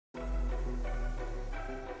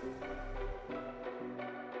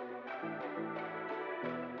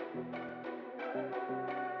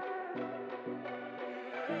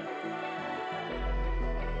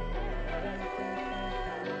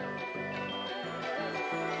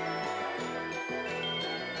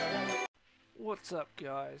What's up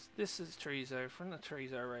guys, this is Treez0 from the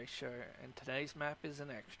Treez0 Race Show, and today's map is an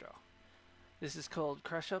extra. This is called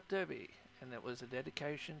Crush Up Derby, and it was a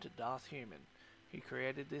dedication to Darth Human, who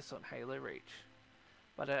created this on Halo Reach.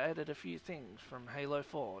 But I added a few things from Halo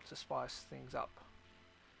 4 to spice things up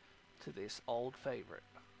to this old favourite.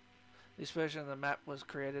 This version of the map was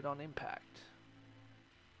created on Impact.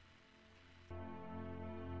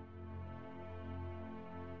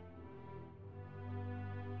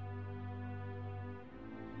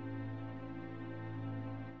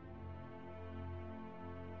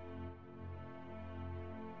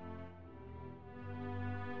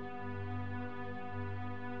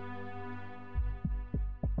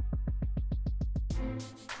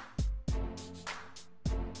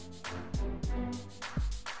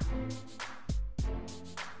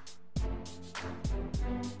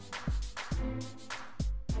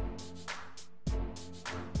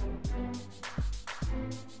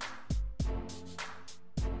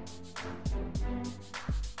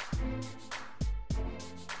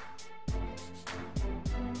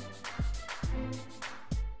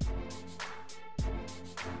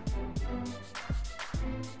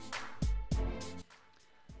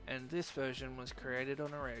 And this version was created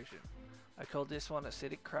on Erosion. I called this one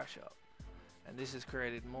Acidic Crush Up, and this is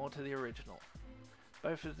created more to the original.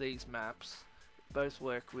 Both of these maps both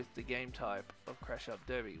work with the game type of Crush Up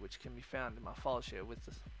Derby, which can be found in my file share with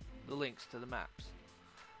the links to the maps.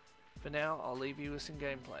 For now, I'll leave you with some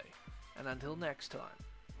gameplay, and until next time,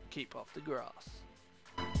 keep off the grass.